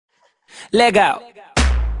Legal.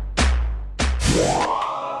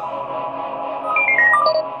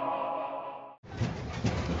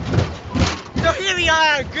 So here we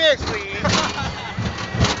are at Grizzly.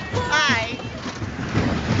 Hi.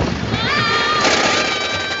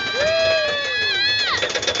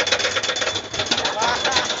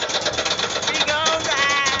 We go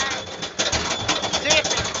back.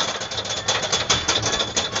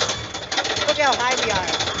 Look how high we are.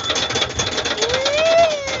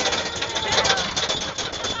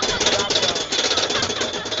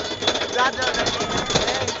 Drop those right there.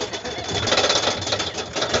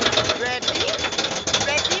 Ready?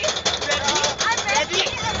 Ready? Ready? I'm ready.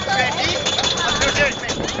 Ready? One, two, three.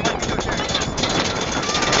 One, two, three.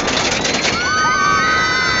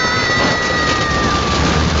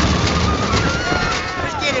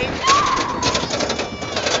 Just kidding.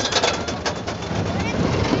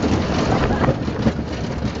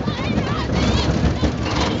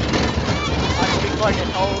 I've recorded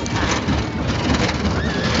the whole time.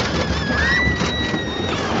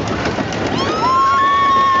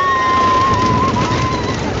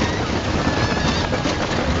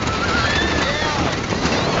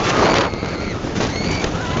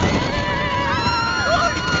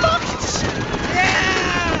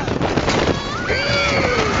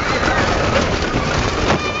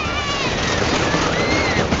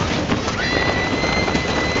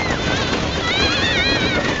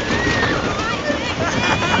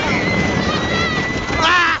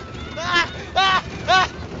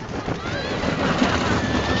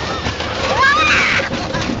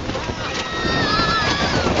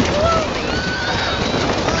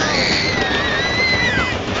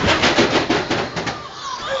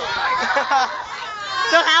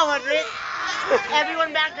 So how was it?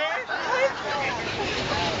 Everyone back there?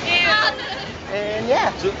 And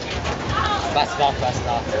yeah. Fast off.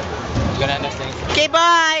 You're gonna understand. Okay,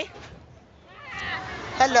 bye.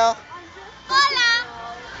 Hello. Hola.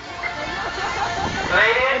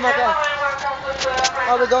 Hey, Mother.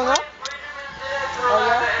 Are we going up? Oh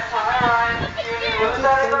yeah?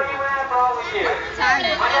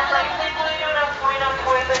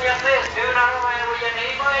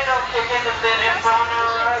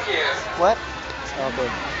 What? Oh,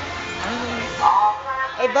 good.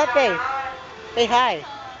 Hey, birthday. Say hi.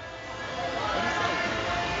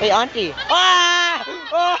 Hey, auntie. Ah!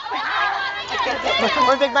 Oh!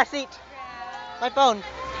 Wanna take my seat? My phone.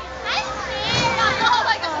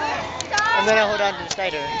 I'm gonna hold on to the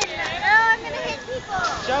cider. I'm gonna hit people.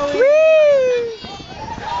 Whee!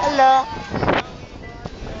 Hello.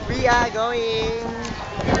 We are going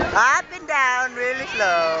up and down really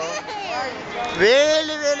slow.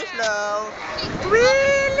 Really, really slow.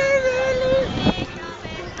 Really, really.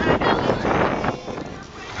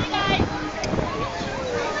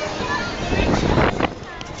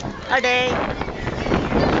 Are they?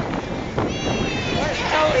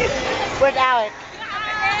 Where's Alex?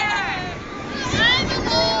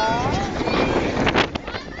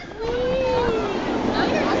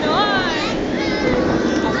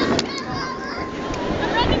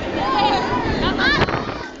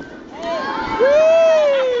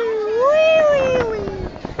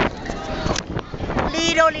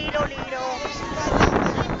 Lido, Lido, Lido.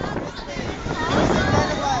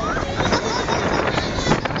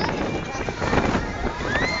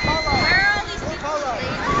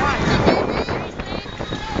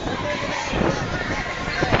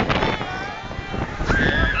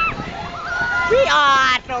 We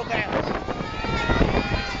are so good.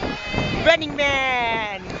 Running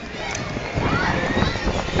Man.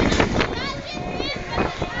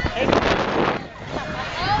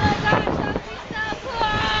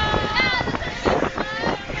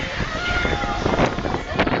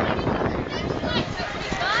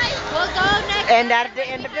 And that's the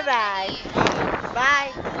end of the ride.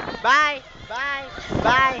 Bye. Bye. Bye.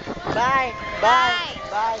 Bye. Bye. Bye.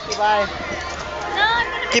 Bye. Okay, bye.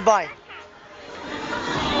 Okay, bye.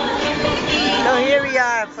 So here we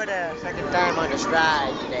are for the second time on this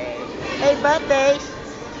ride today. Hey, birthdays.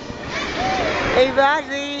 Hey,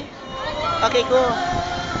 Rosie. Okay, cool.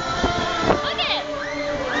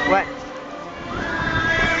 What?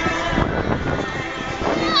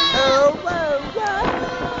 Oh, whoa, whoa.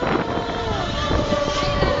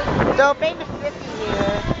 So famous city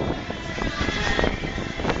here.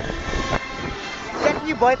 That's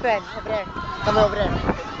your boyfriend over there. Come over there.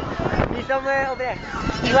 He's somewhere over there.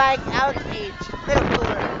 He's like Alex's age. Little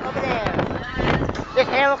cooler. Over there. His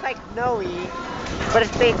hair looks like snowy, but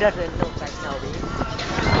his face doesn't look like snowy.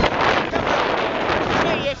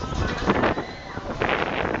 There he is.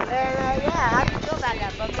 And yeah, how do you feel about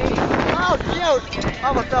that, puppy? Oh, cute!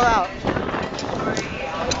 Almost fell out.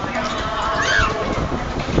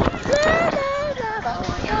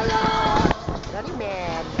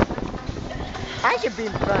 should be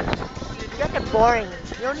in front. You guys are boring.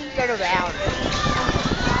 You don't need to turn around.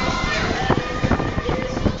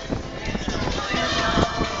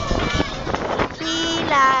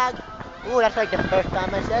 Bilag! Ooh, that's like the first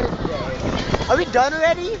time I said it today. Are we done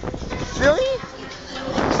already? Really?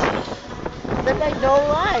 There's like no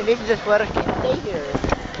line. They can just let us stay here.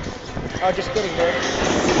 Oh, just kidding, dude.